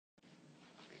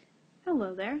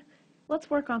Hello there. Let's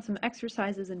work on some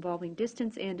exercises involving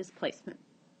distance and displacement.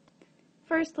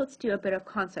 First, let's do a bit of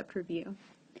concept review.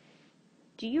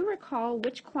 Do you recall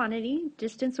which quantity,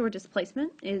 distance or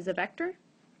displacement, is a vector?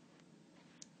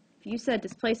 If you said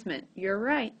displacement, you're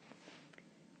right.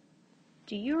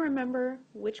 Do you remember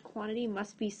which quantity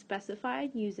must be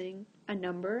specified using a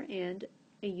number and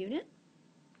a unit?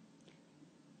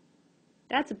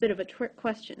 That's a bit of a trick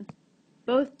question.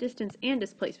 Both distance and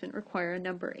displacement require a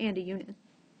number and a unit.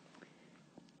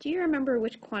 Do you remember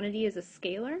which quantity is a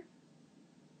scalar?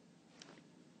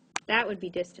 That would be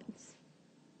distance.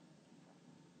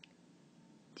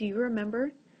 Do you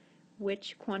remember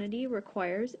which quantity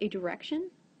requires a direction?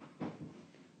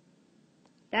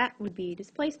 That would be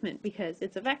displacement because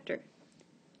it's a vector.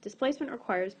 Displacement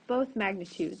requires both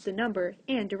magnitudes, the number,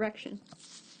 and direction.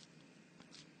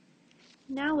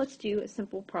 Now let's do a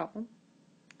simple problem.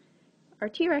 Our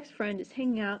T-Rex friend is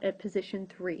hanging out at position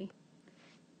 3.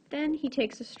 Then he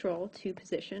takes a stroll to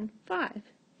position 5.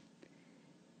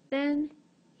 Then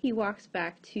he walks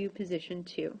back to position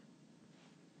 2.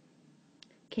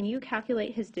 Can you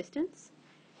calculate his distance?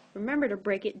 Remember to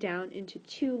break it down into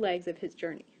 2 legs of his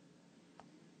journey.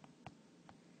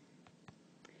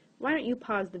 Why don't you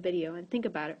pause the video and think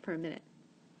about it for a minute?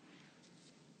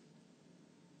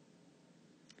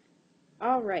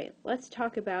 Alright, let's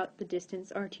talk about the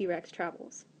distance our T-Rex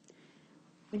travels.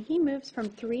 When he moves from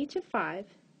 3 to 5,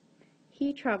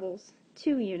 he travels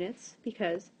 2 units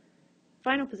because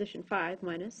final position 5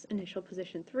 minus initial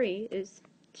position 3 is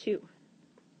 2.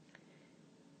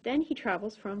 Then he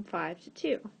travels from 5 to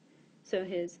 2. So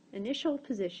his initial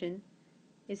position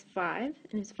is 5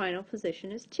 and his final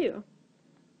position is 2.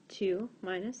 2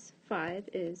 minus 5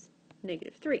 is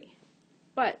negative 3.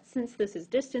 But since this is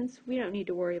distance, we don't need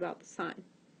to worry about the sign.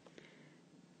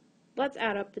 Let's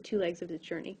add up the 2 legs of his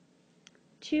journey.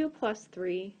 2 plus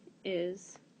 3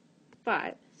 is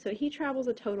 5. So he travels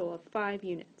a total of 5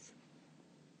 units.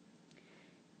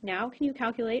 Now can you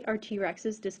calculate our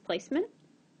T-Rex's displacement?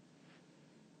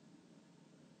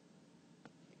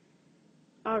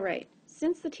 Alright,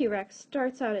 since the T-Rex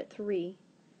starts out at 3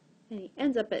 and he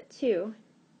ends up at 2,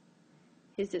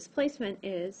 his displacement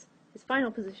is his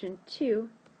final position 2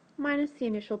 minus the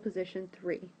initial position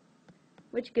 3,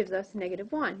 which gives us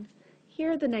negative 1.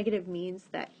 Here the negative means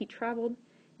that he traveled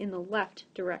in the left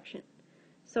direction.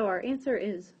 So our answer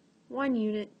is 1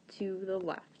 unit to the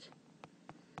left.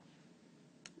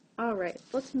 Alright,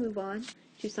 let's move on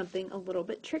to something a little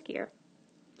bit trickier.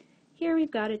 Here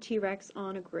we've got a T-Rex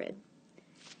on a grid.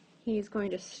 He's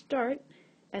going to start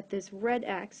at this red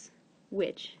X,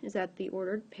 which is at the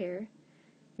ordered pair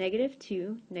negative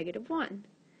 2, negative 1.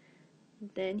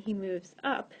 Then he moves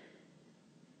up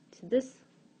to this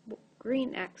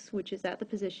green X, which is at the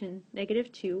position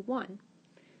negative 2, 1.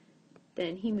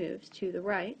 Then he moves to the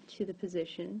right to the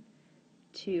position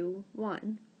 2,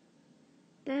 1.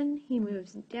 Then he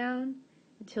moves down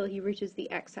until he reaches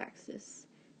the x-axis.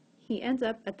 He ends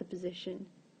up at the position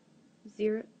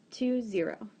 0, 2,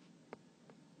 0.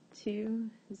 2,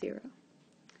 0.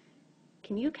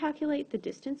 Can you calculate the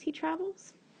distance he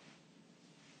travels?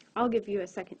 I'll give you a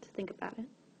second to think about it.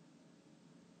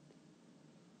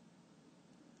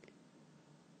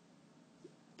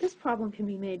 This problem can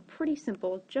be made pretty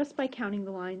simple just by counting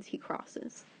the lines he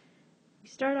crosses. We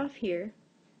start off here.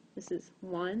 This is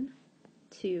 1,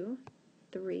 2,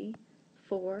 3,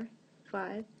 4,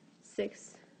 5,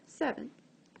 6, 7.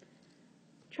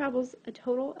 Travels a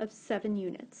total of 7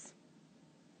 units.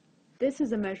 This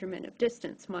is a measurement of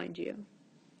distance, mind you.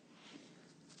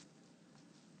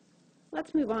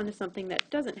 Let's move on to something that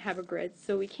doesn't have a grid,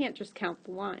 so we can't just count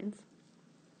the lines.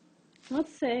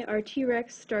 Let's say our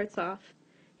T-Rex starts off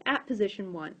at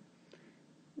position 1.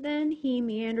 Then he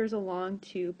meanders along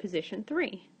to position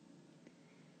 3.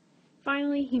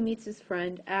 Finally, he meets his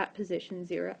friend at position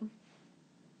 0.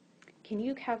 Can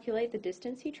you calculate the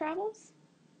distance he travels?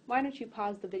 Why don't you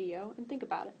pause the video and think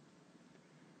about it?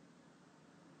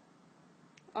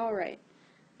 Alright,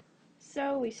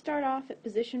 so we start off at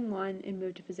position 1 and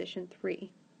move to position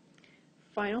 3.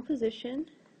 Final position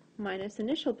minus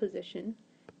initial position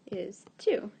is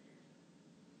 2.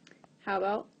 How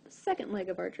about the second leg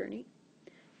of our journey?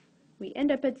 We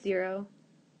end up at 0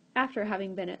 after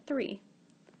having been at 3.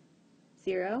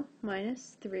 0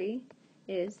 minus 3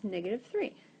 is negative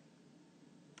 3.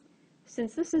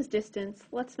 Since this is distance,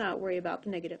 let's not worry about the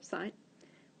negative sign.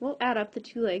 We'll add up the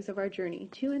 2 legs of our journey,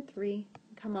 2 and 3,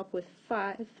 and come up with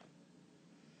 5.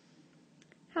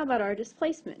 How about our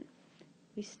displacement?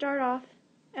 We start off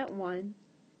at 1,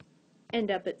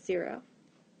 end up at 0.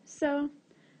 So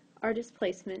our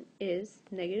displacement is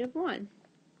negative 1.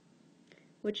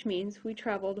 which means we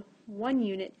traveled 1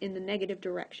 unit in the negative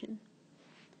direction.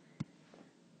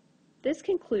 This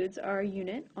concludes our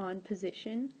unit on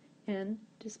position and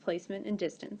displacement and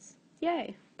distance.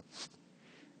 Yay!